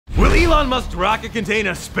Will Elon Musk's rocket contain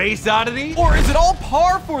a space oddity? Or is it all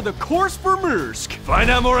par for the course for Musk? Find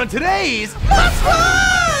out more on today's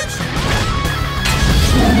Muskwatch!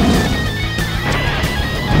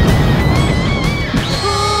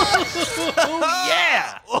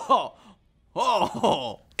 Yeah!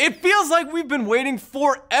 Oh. It feels like we've been waiting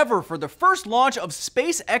forever for the first launch of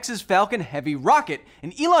SpaceX's Falcon Heavy rocket,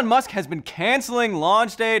 and Elon Musk has been canceling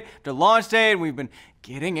launch date after launch date, and we've been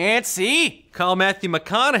getting antsy. Call Matthew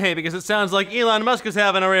McConaughey because it sounds like Elon Musk is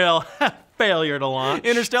having a real failure to launch.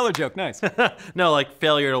 Interstellar joke, nice. No, like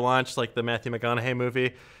failure to launch, like the Matthew McConaughey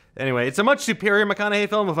movie. Anyway, it's a much superior McConaughey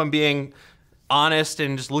film if I'm being honest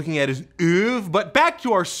and just looking at his oeuvre. But back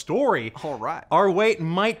to our story. All right. Our wait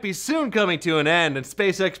might be soon coming to an end, and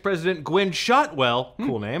SpaceX President Gwynne Shotwell,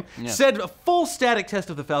 cool name, said a full static test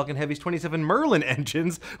of the Falcon Heavy's 27 Merlin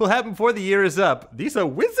engines will happen before the year is up. These are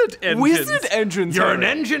wizard engines. Wizard engines, You're Harry. an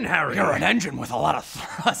engine, Harry. You're an engine with a lot of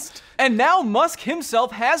thrust. And now Musk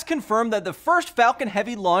himself has confirmed that the first Falcon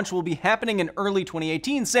Heavy launch will be happening in early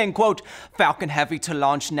 2018, saying, quote, Falcon Heavy to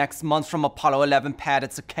launch next month from Apollo 11 pad at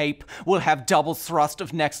the Cape. We'll have double thrust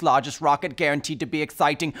of next largest rocket, guaranteed to be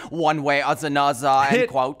exciting one way or another, end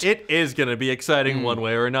quote. It is gonna be exciting one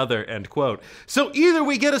way or another, end quote. So either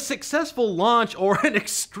we get a successful launch or an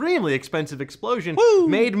extremely expensive explosion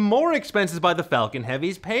made more expensive by the Falcon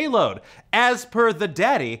Heavy's payload. As per the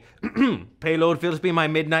daddy, payload feels to be my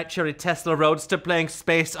midnight cherry Tesla Roadster playing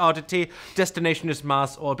Space Oddity. Destination is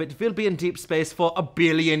Mars orbit. We'll be in deep space for 1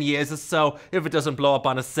 billion years or so if it doesn't blow up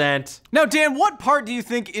on a cent. Now, Dan, what part do you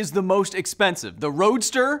think is the most expensive? The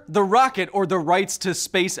Roadster, the rocket, or the rights to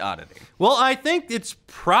Space Oddity? Well, I think it's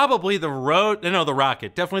probably the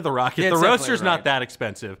rocket. Definitely the rocket. Yeah, the it's Roadster's definitely not that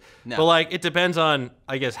expensive. No. But like, it depends on,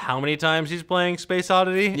 I guess, how many times he's playing Space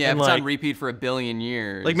Oddity. Yeah, and if it's like, on repeat for 1 billion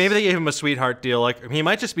years. like maybe they gave him a sweetheart deal. Like he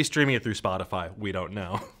might just be streaming it through Spotify. We don't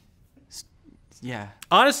know. Yeah.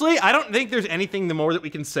 Honestly, I don't think there's anything more that we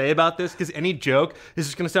can say about this because any joke is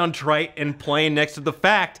just gonna sound trite and plain next to the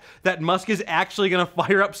fact that Musk is actually gonna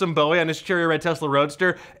fire up some Boeing on his cherry red Tesla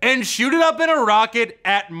Roadster and shoot it up in a rocket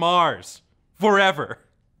at Mars forever.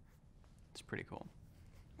 It's pretty cool.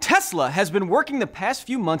 Tesla has been working the past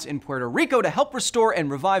few months in Puerto Rico to help restore and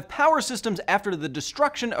revive power systems after the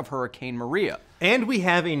destruction of Hurricane Maria. And we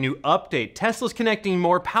have a new update. Tesla's connecting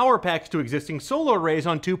more power packs to existing solar arrays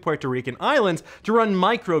on 2 Puerto Rican islands to run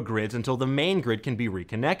microgrids until the main grid can be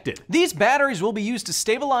reconnected. These batteries will be used to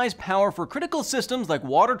stabilize power for critical systems like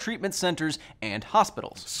water treatment centers and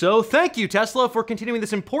hospitals. So thank you, Tesla, for continuing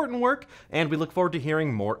this important work, and we look forward to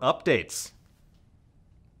hearing more updates.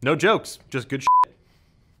 No jokes, just good shit.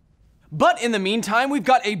 But in the meantime, we've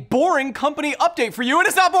got a boring company update for you, and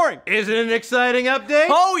it's not boring. Is it an exciting update?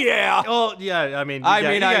 Oh yeah. Oh yeah, I mean, you I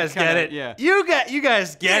guys kinda, get it. yeah. You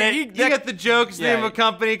guys get Yeah, it. you You get the jokes, yeah. name of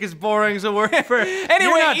company, because boring's a word for. Anyway,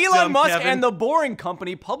 You're not Elon dumb, Musk Kevin. and the Boring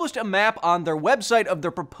Company published a map on their website of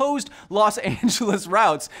their proposed Los Angeles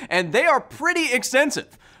routes, and they are pretty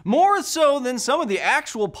extensive. More so than some of the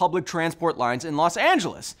actual public transport lines in Los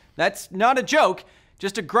Angeles. That's not a joke.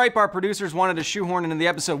 Just a gripe our producers wanted to shoehorn into the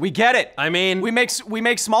episode. We get it. I mean, we make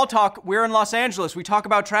small talk. We're in Los Angeles. We talk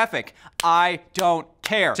about traffic. I don't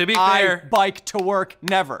care. To be fair, I bike to work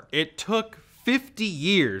never. it took 50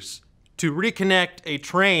 years to reconnect a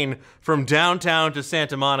train from downtown to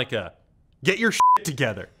Santa Monica. Get your shit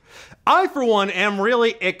together. I, for one, am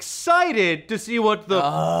really excited to see what the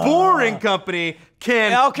Boring Company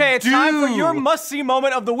can Okay, it's do. time for your must-see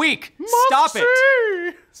moment of the week. Stop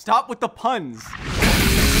it. Stop with the puns.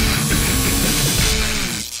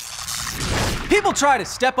 People try to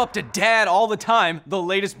step up to dad all the time, the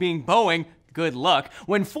latest being Boeing. Good luck.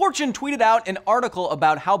 When Fortune tweeted out an article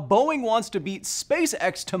about how Boeing wants to beat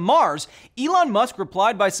SpaceX to Mars, Elon Musk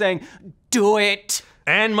replied by saying, "Do it."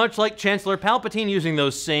 And much like Chancellor Palpatine using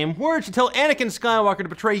those same words to tell Anakin Skywalker to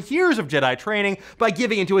betray years of Jedi training by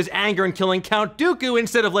giving into his anger and killing Count Dooku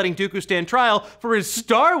instead of letting Dooku stand trial for his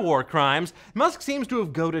Star Wars crimes, Musk seems to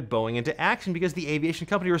have goaded Boeing into action because the aviation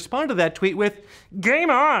company responded to that tweet with, "Game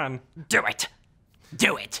on. Do it.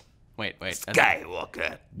 Do it. Wait.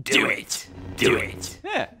 Skywalker, do it. Do it."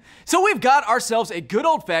 Yeah. So we've got ourselves a good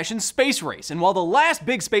old-fashioned space race, and while the last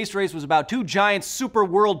big space race was about 2 giant super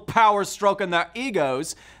world powers stroking their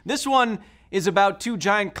egos, this one is about 2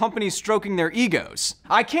 giant companies stroking their egos.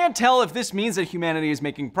 I can't tell if this means that humanity is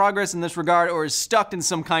making progress in this regard or is stuck in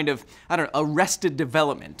some kind of, I don't know, arrested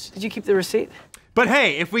development. Did you keep the receipt? But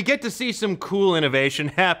hey, if we get to see some cool innovation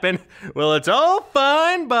happen, well, it's all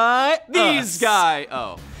fine by These us. guys.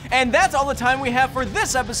 Oh. And that's all the time we have for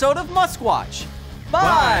this episode of Muskwatch.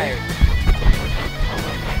 Bye.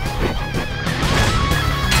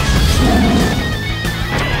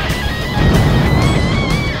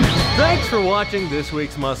 for watching this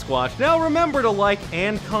week's Muskwatch. Now remember to like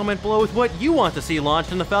and comment below with what you want to see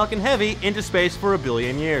launched in the Falcon Heavy into space for 1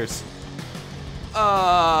 billion years.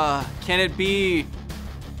 Can it be...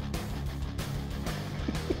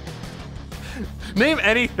 Name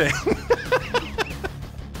anything.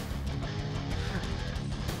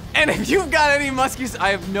 And if you've got any Muskie,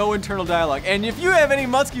 I have no internal dialogue. And if you have any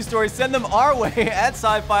Muskie stories, send them our way at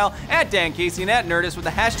SciFile, at Dan Casey, and at Nerdist with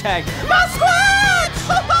the hashtag Muskwatch!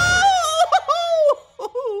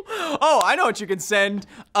 Oh, I know what you can send.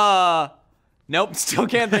 Nope, still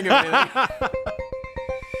can't think of anything.